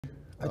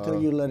I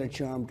thought you led a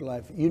charmed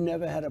life. You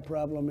never had a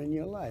problem in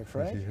your life,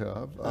 right?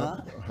 Yeah,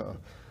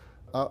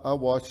 I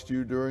watched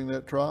you during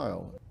that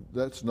trial.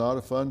 That's not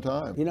a fun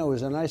time. You know, it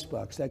was an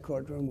icebox. That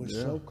courtroom was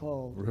so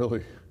cold.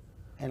 Really?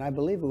 And I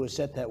believe it was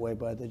set that way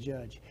by the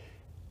judge.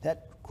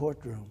 That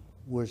courtroom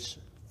was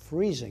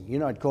freezing. You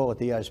know, I'd call it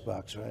the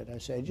icebox, right? I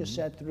say, I just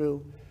sat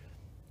through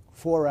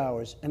 4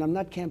 hours, and I'm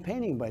not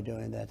campaigning by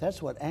doing that.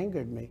 That's what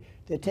angered me.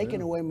 They're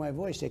taking away my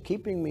voice. They're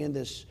keeping me in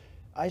this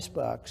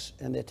icebox,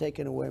 and they're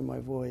taking away my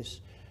voice.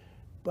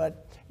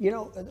 But, you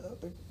know,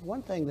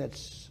 one thing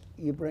that's,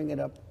 you bring it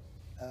up,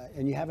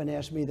 and you haven't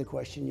asked me the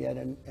question yet,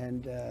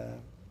 and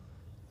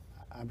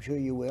I'm sure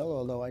you will,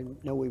 although I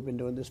know we've been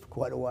doing this for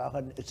quite a while,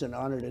 and it's an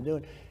honor to do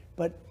it.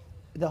 But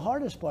the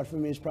hardest part for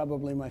me is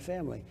probably my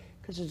family,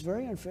 because it's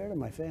very unfair to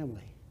my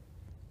family.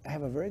 I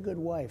have a very good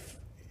wife.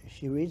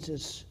 She reads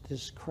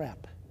this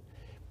crap.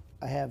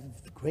 I have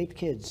great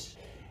kids.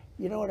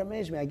 You know what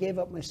amazed me? I gave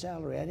up my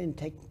salary. I didn't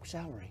take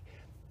salary.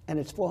 And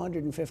it's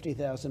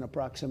 $450,000,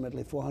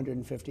 approximately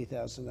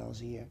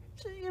 $450,000 a year.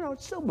 So, you know,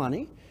 it's still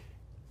money.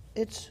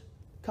 It's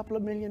a couple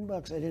of $1 million.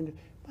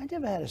 I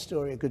never had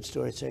a good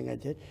story saying I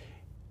did.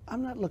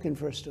 I'm not looking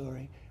for a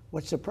story.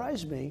 What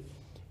surprised me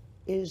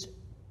is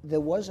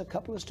there was a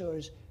couple of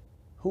stories.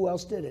 Who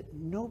else did it?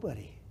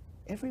 Nobody.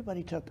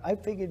 Everybody took. I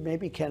figured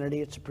maybe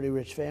Kennedy, it's a pretty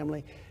rich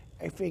family.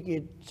 I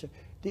figured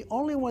the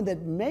only one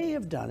that may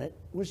have done it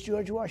was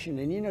George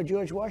Washington. You know,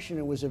 George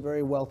Washington was a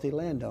very wealthy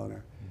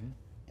landowner.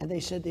 And they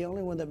said the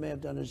only one that may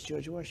have done it is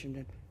George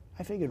Washington.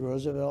 I figured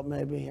Roosevelt,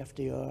 maybe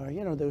FDR.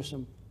 You know, there were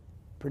some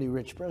pretty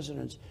rich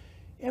presidents.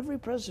 Every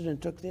president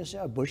took their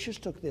salary. Bush's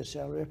took their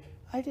salary.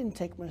 I didn't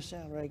take my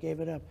salary. I gave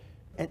it up.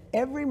 And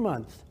every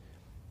month,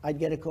 I'd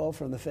get a call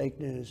from the fake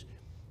news.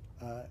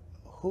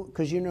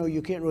 Because, you know,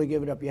 you can't really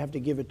give it up. You have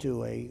to give it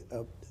to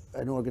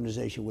an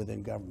organization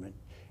within government.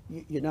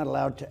 You're not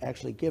allowed to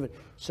actually give it.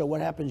 So what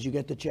happens, you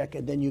get the check,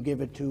 and then you give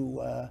it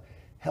to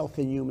Health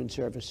and Human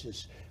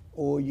Services,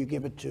 or you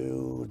give it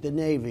to the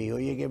Navy, or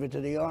you give it to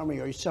the Army,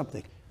 or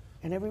something.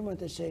 And every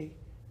month they say,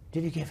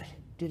 did he give it?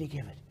 Did he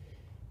give it?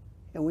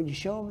 And when you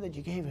show them that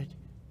you gave it,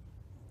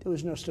 there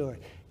was no story.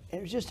 And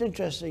it was just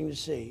interesting to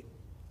see.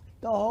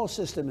 The whole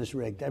system is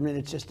rigged. I mean,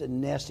 it's just a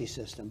nasty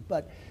system.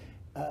 But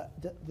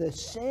the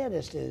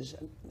saddest is,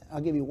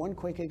 I'll give you one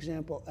quick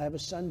example. I have a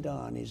son,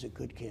 Don. He's a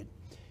good kid.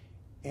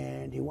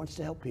 And he wants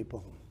to help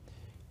people.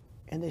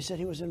 And they said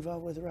he was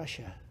involved with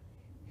Russia.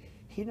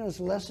 He knows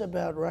less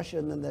about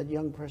Russia than that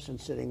young person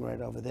sitting right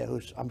over there, who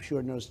I'm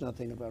sure knows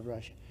nothing about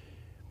Russia.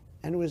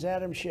 And it was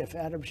Adam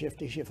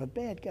Shifty Schiff, a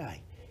bad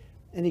guy.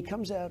 And he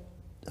comes out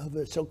of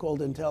a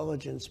so-called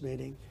intelligence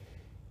meeting,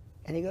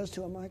 and he goes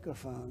to a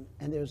microphone,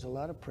 and there's a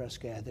lot of press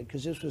gathered,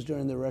 because this was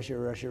during the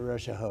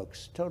Russia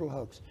hoax, total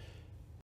hoax.